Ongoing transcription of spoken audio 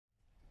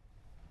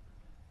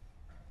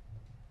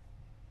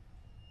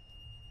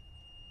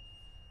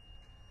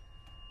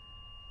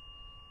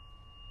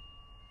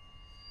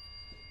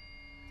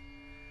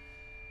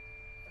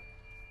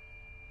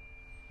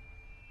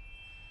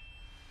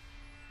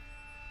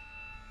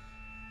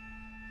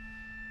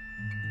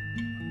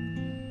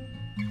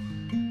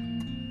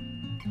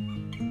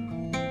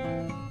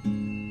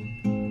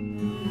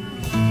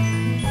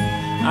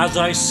As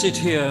I sit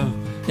here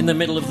in the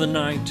middle of the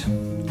night,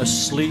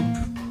 asleep,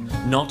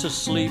 not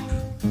asleep,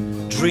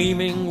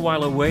 dreaming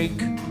while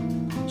awake,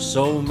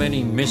 so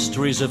many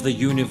mysteries of the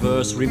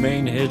universe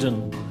remain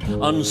hidden,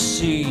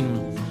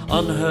 unseen,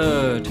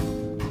 unheard,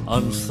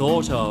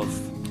 unthought of.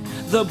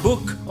 The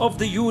book of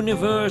the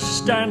universe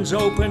stands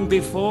open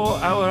before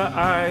our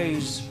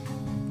eyes.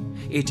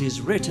 It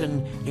is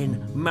written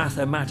in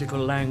mathematical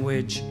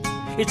language.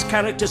 Its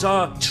characters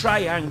are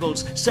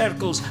triangles,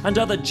 circles, and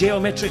other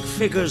geometric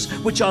figures,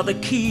 which are the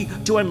key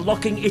to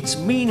unlocking its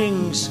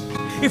meanings.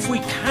 If we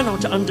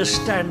cannot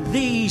understand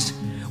these,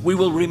 we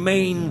will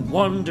remain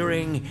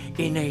wandering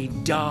in a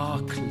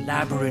dark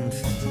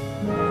labyrinth.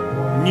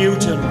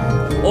 Newton,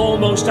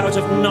 almost out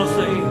of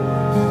nothing,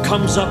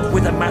 comes up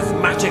with the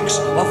mathematics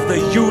of the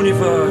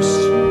universe.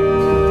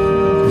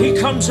 He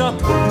comes up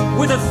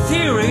with a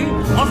theory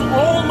of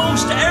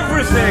almost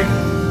everything.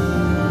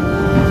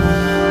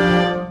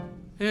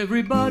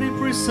 Everybody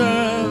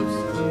preserves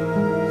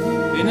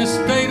in a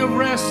state of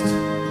rest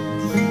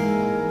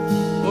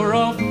or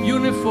of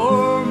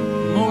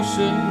uniform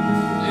motion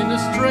in a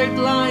straight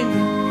line,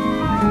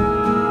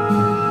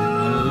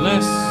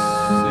 unless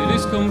it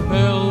is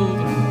compelled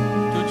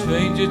to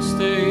change its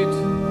state.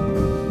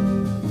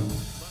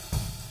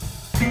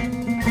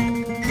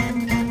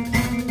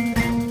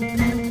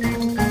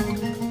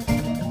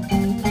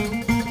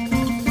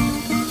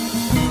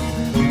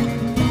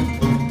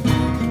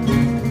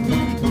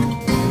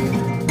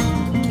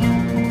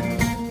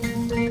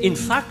 In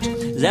fact,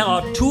 there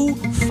are two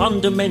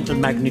fundamental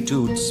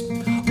magnitudes.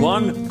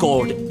 One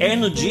called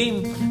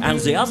energy, and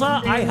the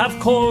other I have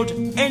called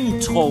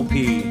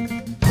entropy.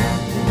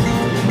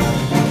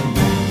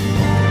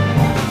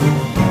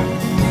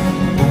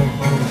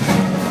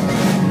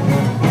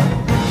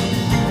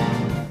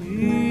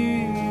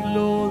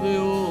 Hilo de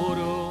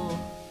oro,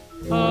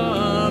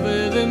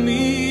 ave de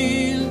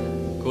mil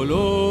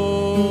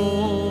colores.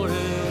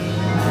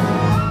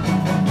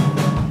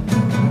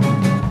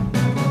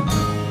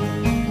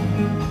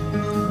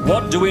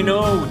 What do we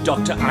know,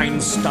 Dr.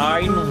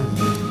 Einstein?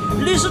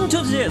 Listen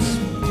to this.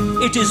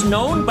 It is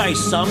known by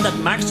some that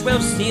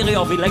Maxwell's theory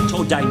of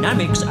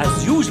electrodynamics,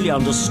 as usually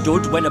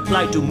understood when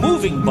applied to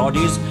moving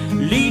bodies,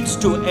 leads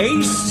to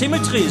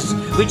asymmetries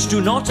which do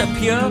not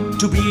appear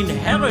to be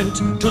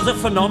inherent to the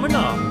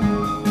phenomena.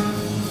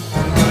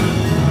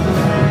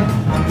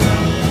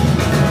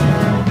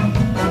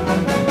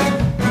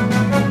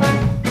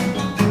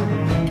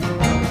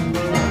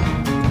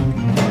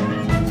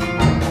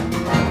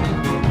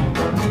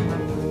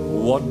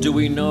 What do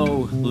we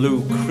know,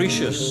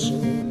 Lucretius?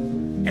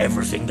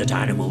 Everything that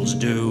animals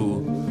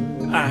do,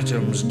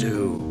 atoms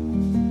do.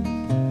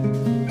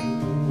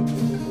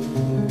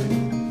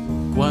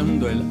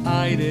 Cuando el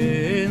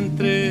aire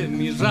entre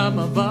mis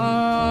ramas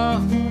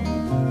va,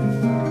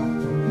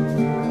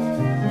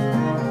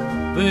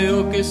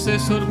 veo que se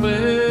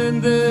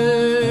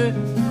sorprende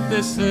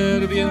de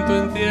ser viento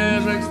en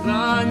tierra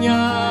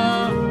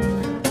extraña.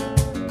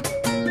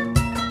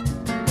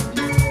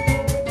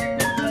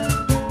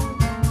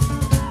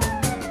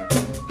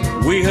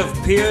 We have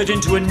peered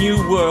into a new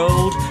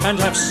world and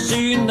have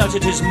seen that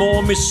it is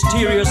more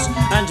mysterious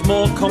and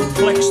more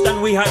complex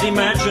than we had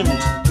imagined.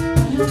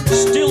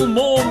 Still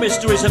more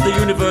mysteries of the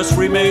universe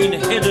remain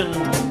hidden.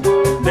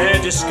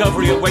 Their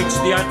discovery awaits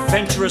the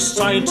adventurous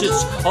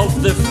scientists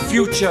of the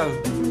future.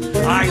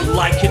 I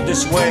like it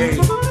this way,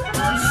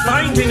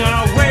 finding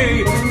our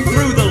way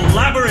through the